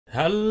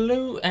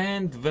Hello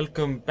and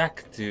welcome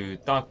back to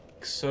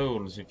Dark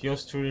Souls with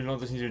yours truly,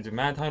 Lord of the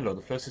Mad High Lord,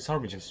 the closest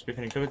harbinger of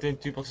Spiffing and Cleverton,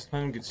 2 boxes of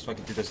time, gets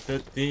fucking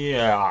 2030.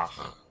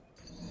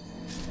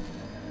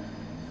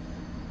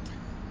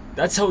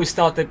 That's how we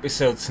start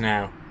episodes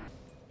now.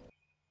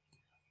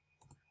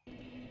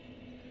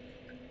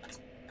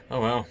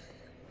 Oh well.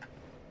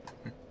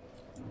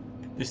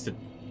 This the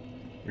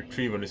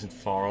retrieval isn't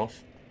far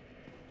off.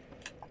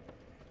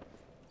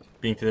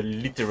 Being that I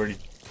literally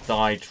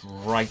died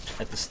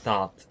right at the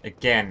start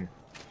again.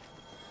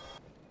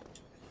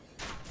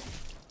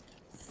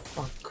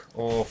 Fuck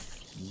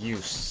off, you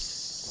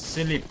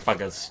silly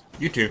buggers.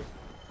 You too.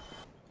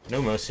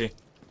 No mercy.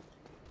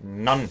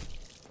 None.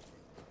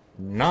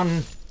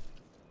 None.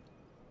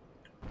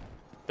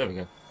 There we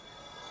go.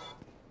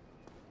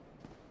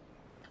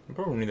 I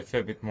probably need a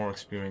fair bit more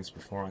experience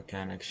before I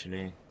can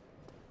actually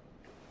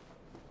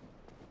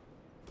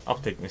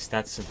update my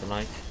stats and the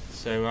like.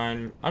 So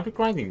I'll be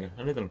grinding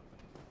a little.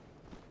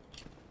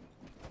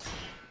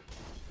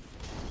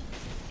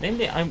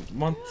 Namely, I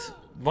want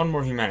one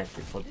more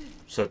humanity for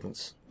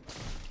certains.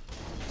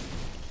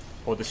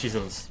 For the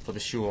shizzles, for the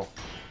sure.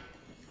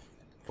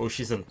 For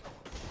shizzle.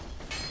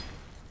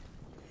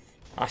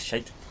 Ah,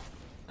 shite.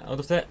 Out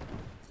of there.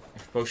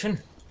 Potion.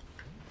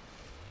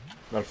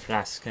 Well,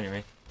 flask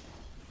anyway.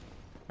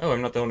 Oh,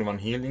 I'm not the only one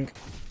healing.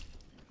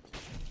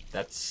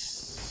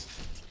 That's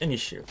an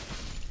issue.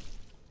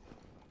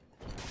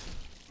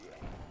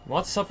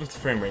 What's up with the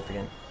frame rate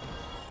again?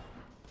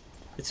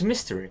 It's a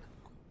mystery.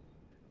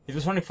 It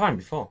was running fine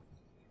before.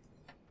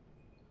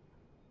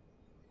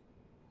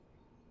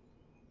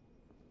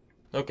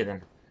 Okay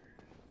then.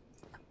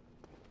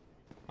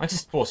 I'll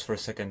just pause for a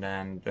second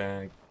and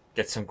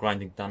get some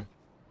grinding done.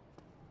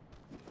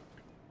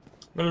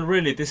 Well,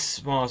 really,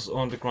 this was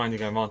all the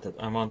grinding I wanted.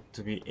 I want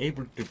to be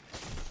able to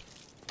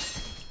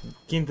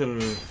kindle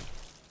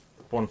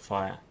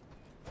bonfire.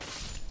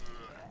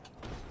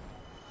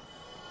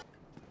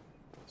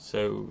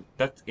 So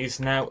that is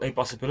now a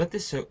possibility.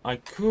 So I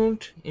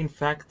could, in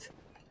fact,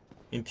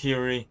 in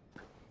theory,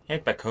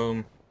 head back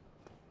home,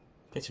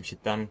 get some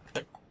shit done,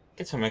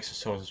 get some extra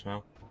souls as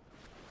well.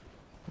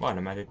 While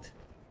I'm at it.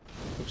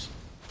 Oops.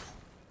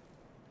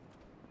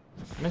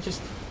 Can I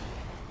just...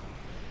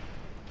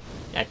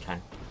 Yeah, I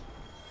can.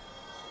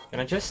 Can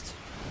I just...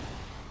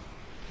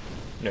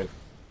 No.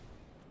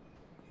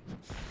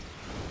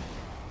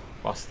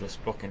 Bastards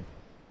blocking.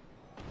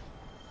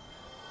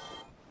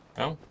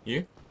 Oh,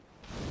 you?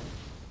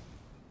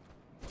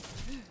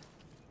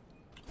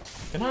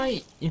 Can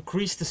I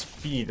increase the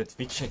speed at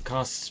which I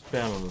cast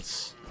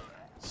spells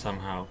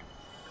somehow?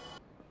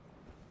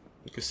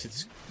 Because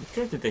it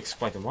currently takes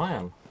quite a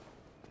while.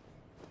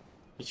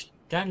 Which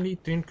can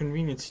lead to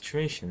inconvenient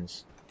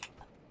situations.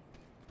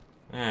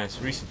 Ah,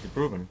 it's recently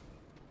proven.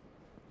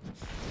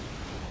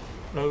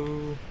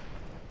 Hello.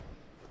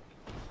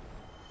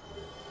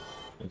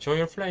 Enjoy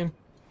your flame.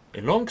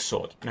 A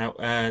longsword. Now,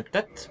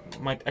 that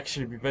might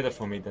actually be better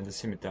for me than the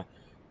scimitar.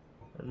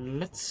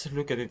 Let's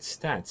look at its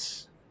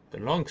stats. The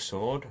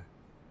longsword,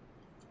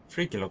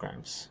 3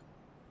 kilograms.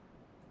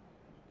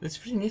 That's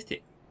pretty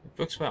nifty. It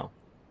works well.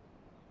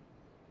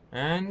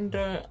 And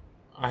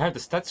I have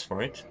the stats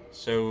for it,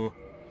 so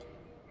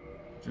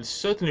it will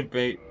certainly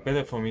be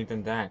better for me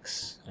than the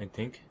axe, I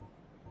think.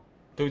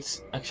 Though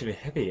it's actually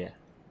heavier.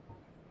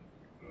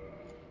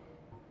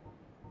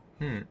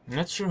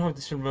 Not sure how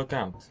this will work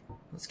out.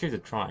 Let's give it a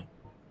try.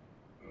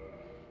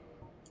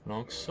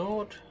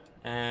 Longsword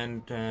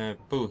and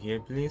bow here,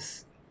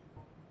 please.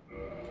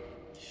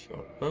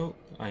 Short bow,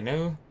 I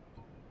know.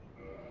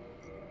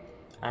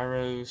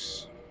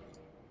 Arrows.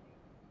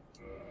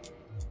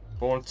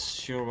 Bolts,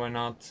 sure, why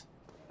not?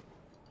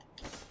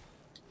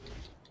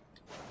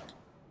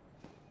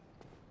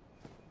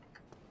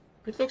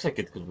 It looks like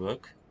it could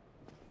work.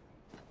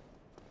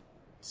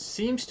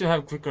 Seems to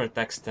have quicker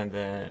attacks than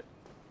the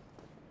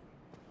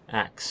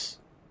axe,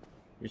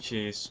 which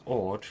is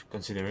odd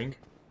considering.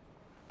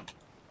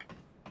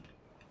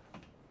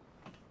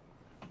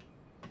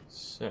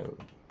 So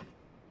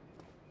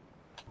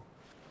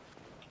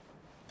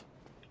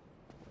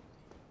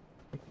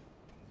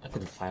I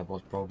could have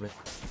firebolt probably.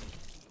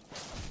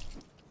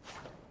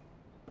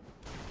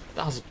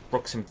 That has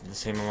approximately the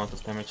same amount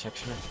of damage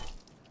actually.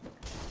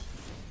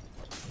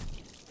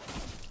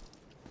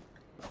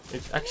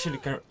 It actually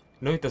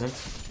no, it doesn't.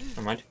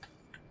 Never mind.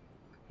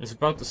 I was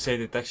about to say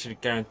that it actually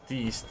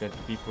guarantees that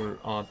people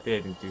are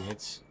dead in 2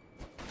 hits.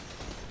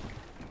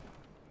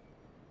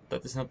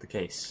 That is not the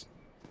case.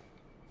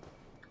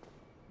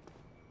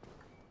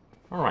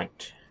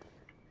 Alright.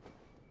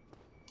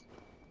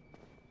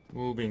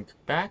 Moving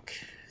back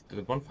to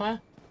the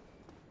bonfire.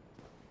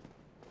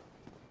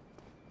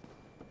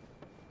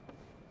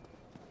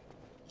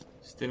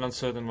 Still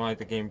uncertain why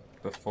the game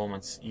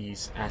performance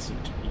is as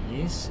it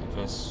is. It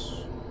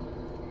was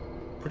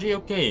pretty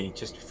okay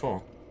just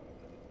before.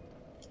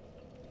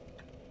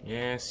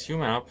 Yes,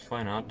 human up,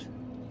 why not?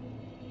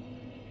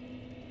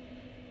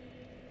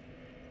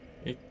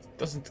 It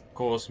doesn't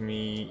cause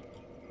me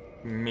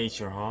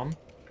major harm.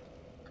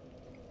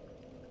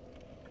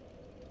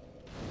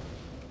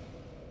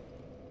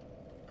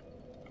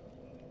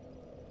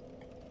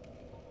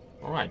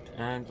 Alright,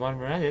 and while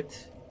we're at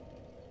it,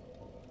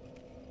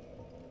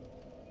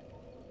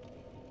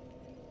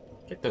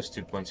 get those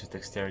 2 points of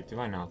dexterity,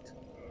 why not?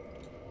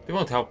 They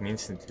won't help me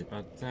instantly,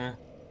 but they'll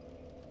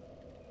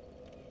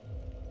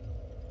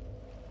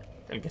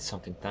get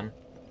something done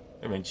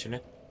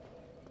eventually.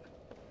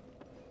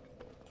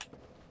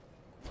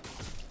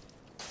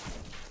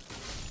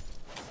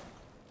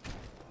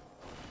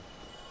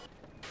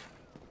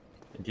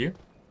 And you? You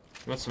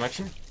want some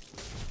action?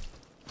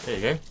 There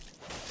you go.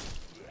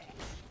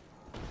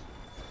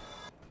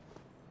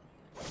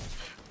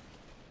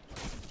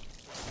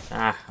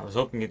 Ah, I was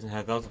hoping it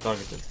had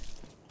auto-targeted.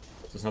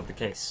 It was not the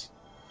case.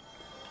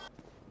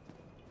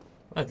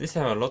 Well, at least I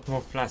have a lot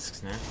more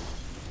flasks now.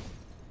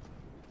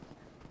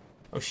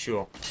 Oh,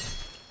 sure.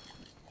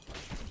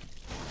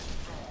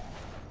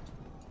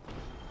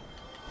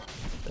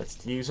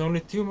 That leaves only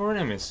 2 more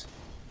enemies.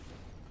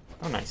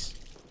 Oh, nice.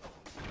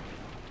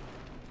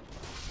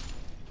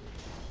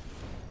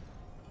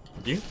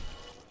 And you?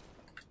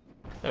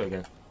 There we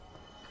go.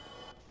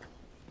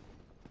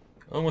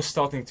 Almost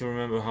starting to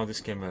remember how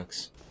this game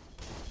works.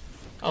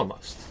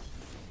 Almost.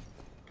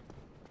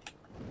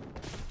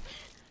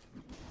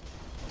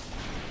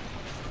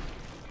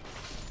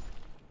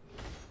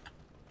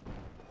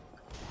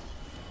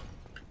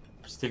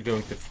 Still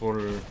going the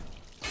full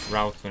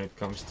route when it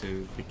comes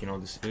to picking all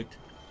this loot.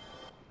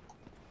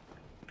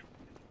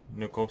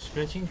 No corpse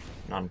pillaging?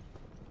 None.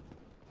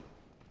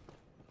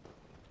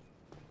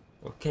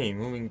 Okay,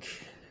 moving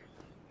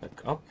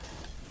back up.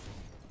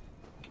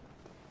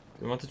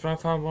 Do you want to try and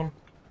find one?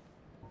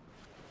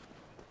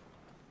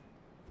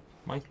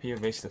 Might be a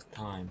waste of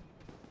time.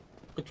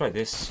 Could try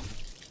this.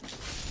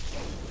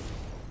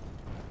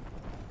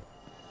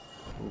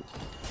 Ooh.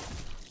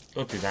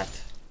 Don't do that.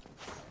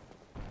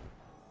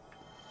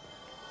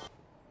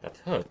 That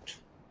hurt.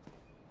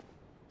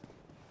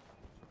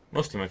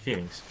 Mostly my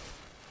feelings.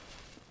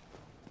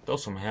 But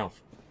also my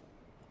health.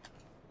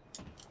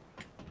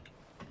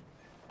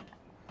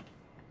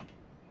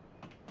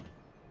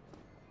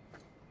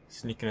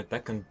 Sneak an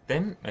attack on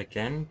them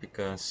again,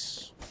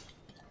 because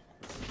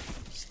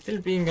still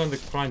being on the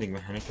grinding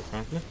mechanic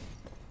apparently.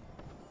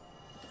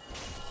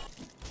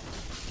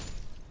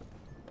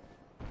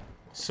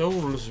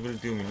 Souls will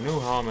do me no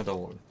harm at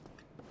all.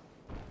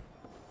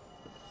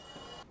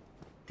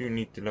 Do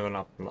need to level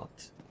up a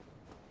lot.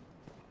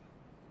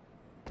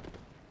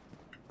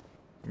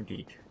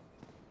 Indeed.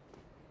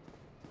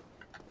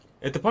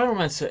 The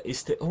Pyromancer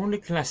is the only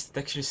class that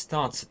actually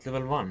starts at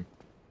level 1.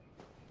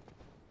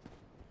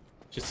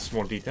 Just a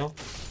small detail.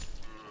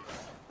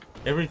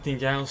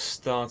 Everything else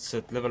starts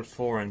at level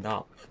 4 and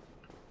up.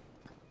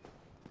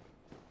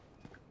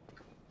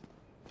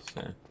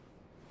 So,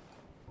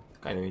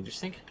 kind of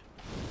interesting.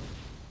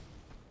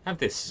 Have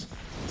this.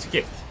 It's a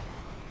gift.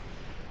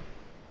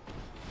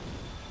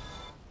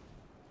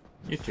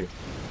 You too.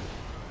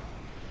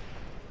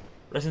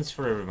 Presents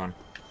for everyone.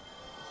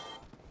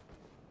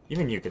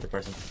 Even you get a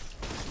present.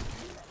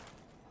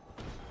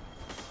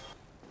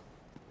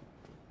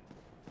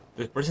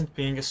 The present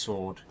being a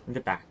sword in the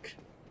back.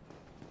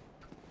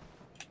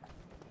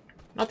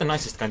 Not the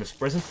nicest kind of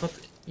present, but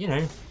you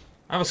know,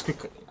 I was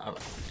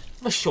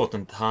short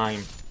on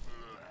time.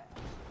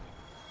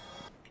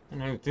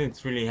 And I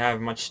didn't really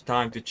have much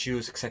time to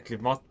choose exactly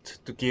what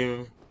to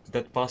give to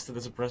that bastard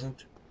as a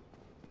present.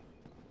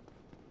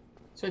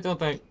 So I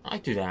thought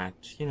I'd do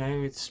that, you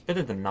know, it's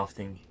better than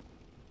nothing.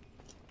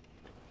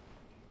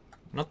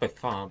 Not by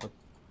far, but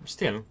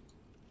still.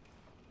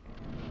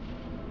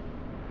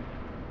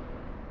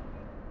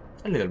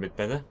 A little bit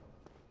better.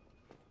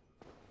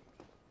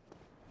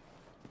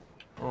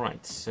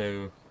 Alright,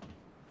 so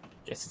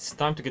guess it's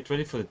time to get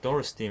ready for the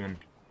Doris demon.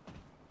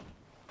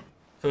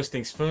 First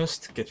things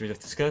first, get rid of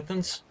the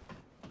skeletons.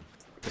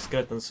 The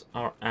skeletons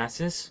are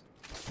asses.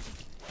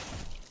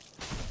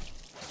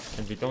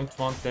 And we don't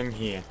want them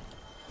here.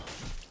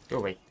 Go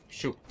away.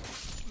 Shoo.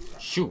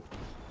 Shoo.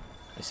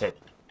 I said.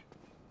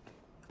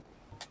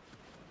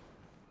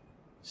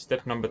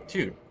 Step number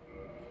 2.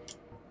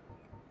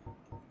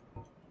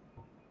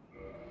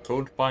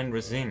 Cold pine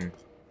resin.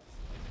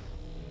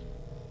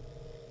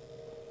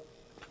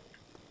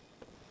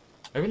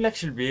 I will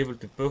actually be able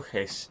to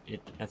bookcase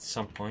it at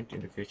some point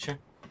in the future.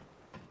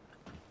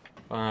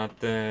 But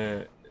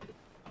the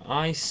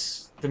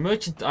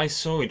merchant I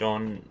saw it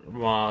on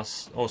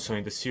was also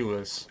in the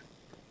sewers.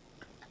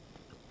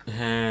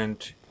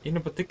 And in a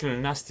particular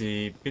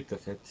nasty bit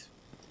of it.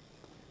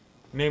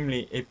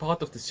 Namely, a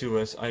part of the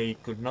sewers I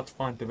could not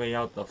find the way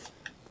out of.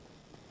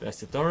 There's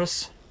the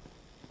Taurus.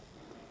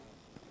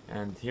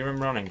 And here I'm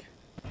running.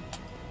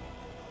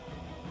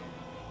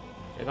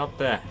 Get up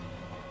there.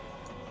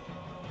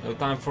 No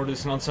time for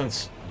this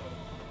nonsense.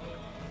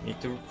 Need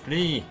to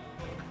flee.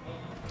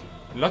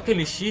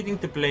 Luckily, sheathing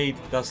the blade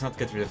does not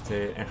get rid of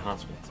the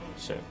enhancement.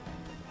 So,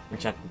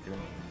 enchantment.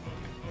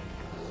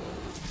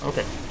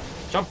 Okay,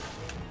 jump.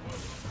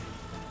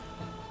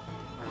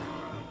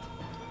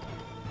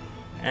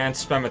 And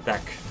spam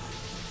attack.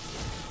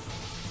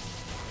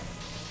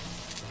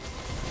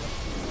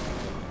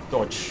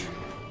 Dodge.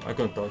 I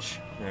can't dodge.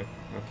 No,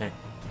 okay.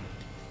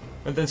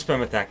 But then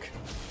spam attack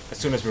as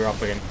soon as we're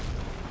up again.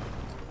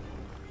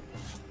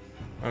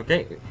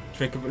 Okay,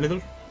 drink a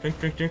little. Drink,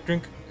 drink, drink,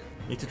 drink.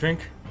 Need to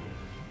drink.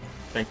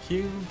 Thank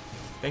you.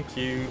 Thank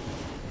you.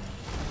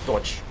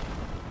 Dodge.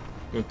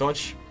 Don't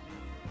dodge.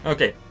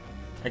 Okay,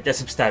 I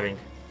guess I'm stabbing.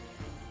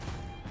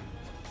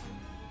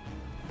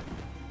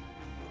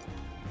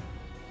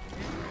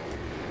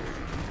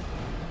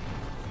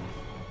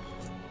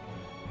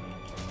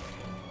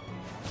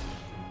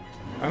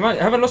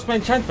 Have I lost my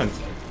enchantment?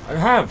 I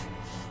have.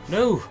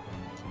 No.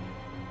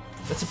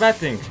 That's a bad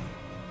thing.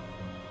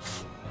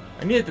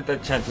 I needed that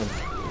enchantment.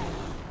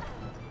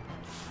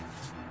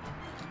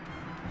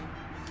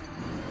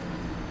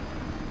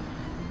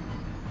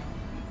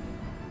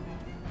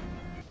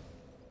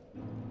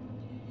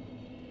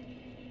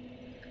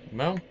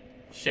 Well,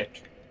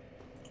 shit.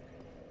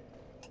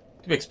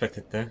 To be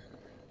expected though.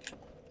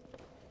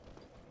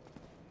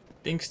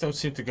 Things don't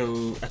seem to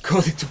go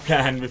according to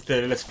plan with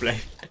the Let's Play.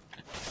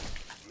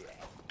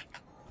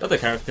 The other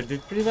character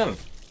did pretty well.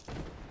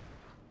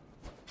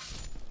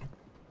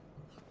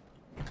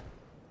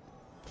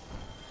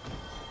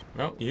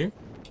 Well, you?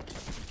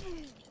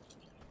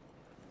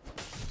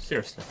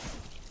 Seriously.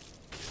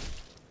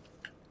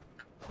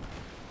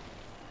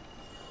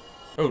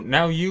 Oh,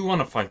 now you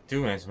wanna fight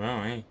too as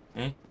well, eh?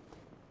 Eh?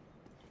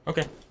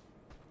 Okay.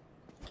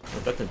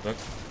 Well, that didn't work.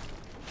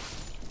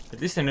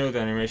 At least I know the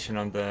animation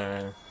on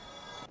the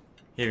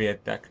heavy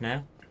attack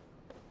now.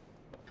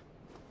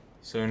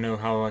 So I know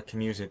how I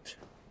can use it.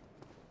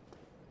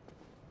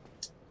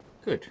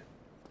 Good.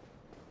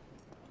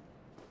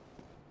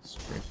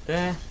 Sprint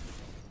there.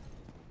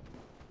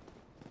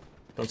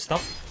 Don't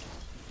stop.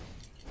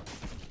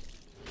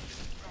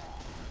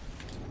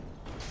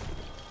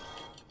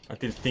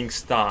 Until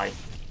things die.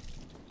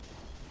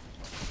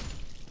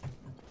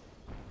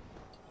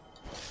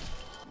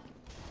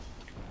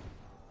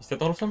 Is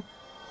that all of them?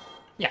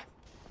 Yeah,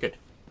 good.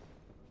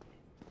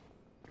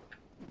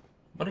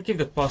 But I'll give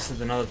that bastard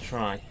another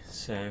try,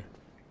 so...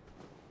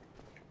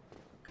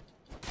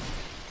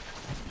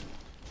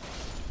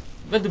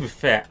 But to be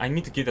fair, I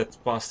need to give that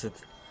bastard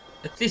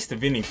at least a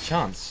winning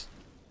chance.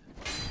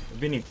 A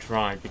winning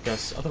try,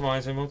 because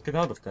otherwise I won't get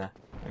out of there.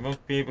 I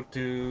won't be able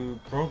to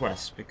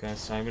progress,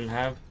 because I will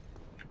have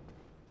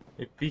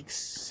a big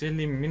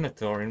silly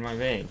minotaur in my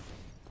way.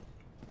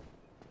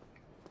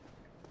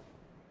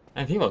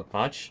 And he won't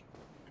budge.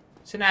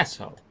 He's an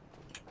asshole.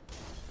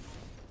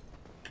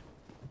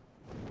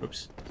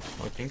 Oops.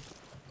 I think.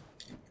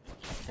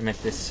 I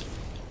meant this.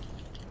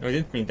 No, I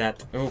didn't mean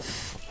that. Oh,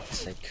 for fuck's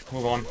sake.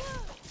 Move on.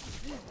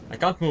 I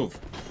can't move.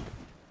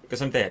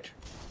 Because I'm dead.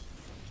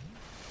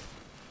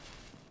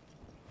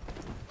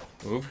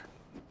 Move.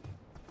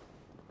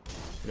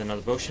 Get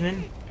another potion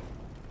in.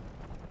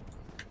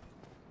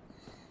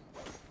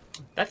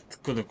 That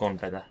could have gone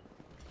better.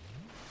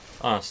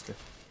 Honestly.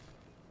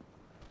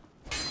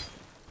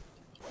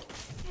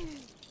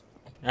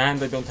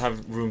 And I don't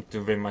have room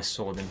to bring my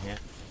sword in here.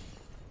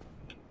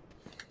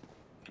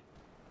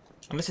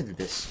 Unless I do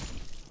this.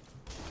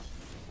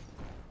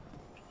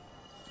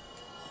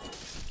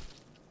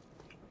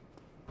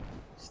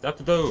 Stop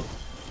the door.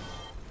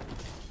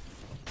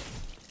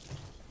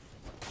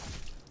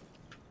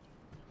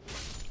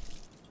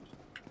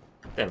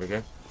 There we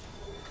go.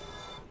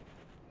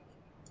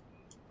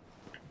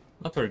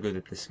 Not very good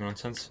at this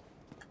nonsense.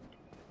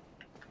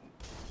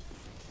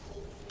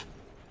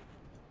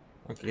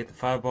 Okay, get the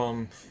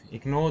firebomb.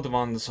 Ignore the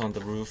ones on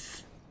the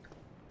roof.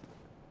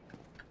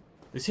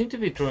 They seem to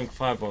be throwing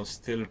fireballs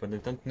still, but I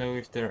don't know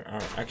if they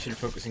are actually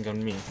focusing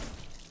on me.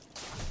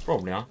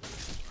 Probably are.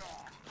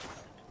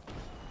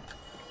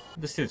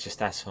 They're still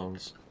just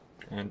assholes.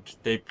 And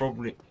they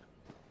probably...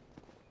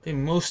 They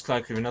most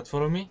likely will not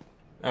follow me.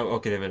 Oh,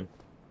 okay, they will.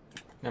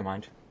 Never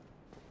mind.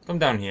 Come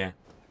down here.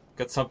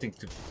 Got something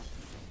to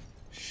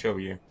show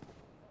you.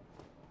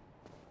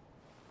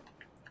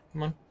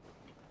 Come on.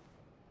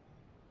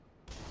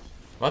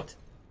 What?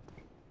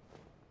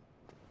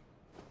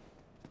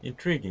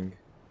 Intriguing.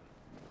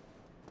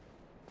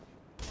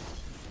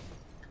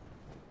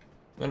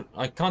 Well,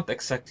 I can't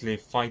exactly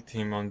fight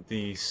him on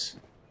these...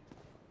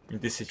 in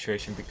this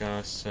situation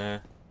because...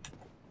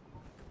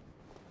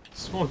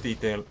 small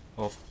detail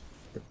of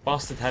the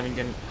bastard having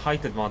a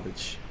height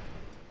advantage.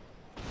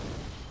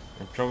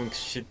 And throwing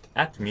shit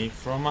at me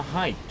from a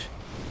height.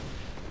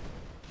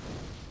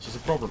 Which is a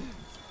problem.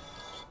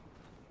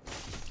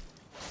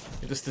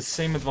 It was the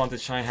same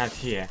advantage I had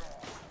here.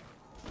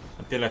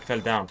 Until I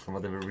fell down for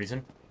whatever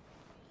reason.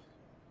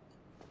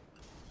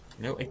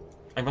 No,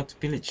 I want to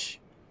pillage.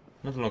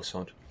 Not a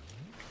longsword.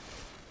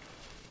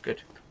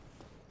 Good.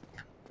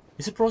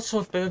 Is a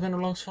broadsword better than a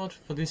longsword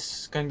for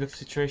this kind of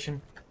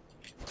situation?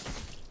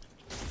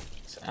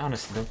 I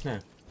honestly don't know.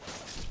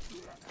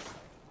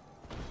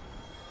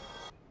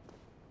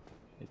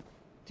 I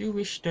do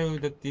wish though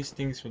that these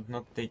things would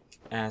not take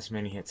as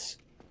many hits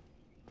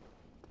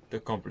to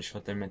accomplish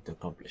what they're meant to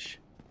accomplish.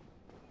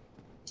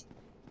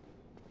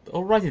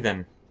 Alrighty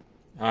then.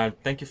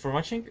 Thank you for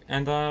watching,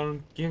 and I'll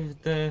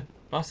give the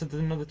bastard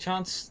another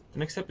chance the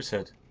next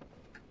episode.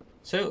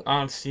 So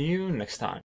I'll see you next time.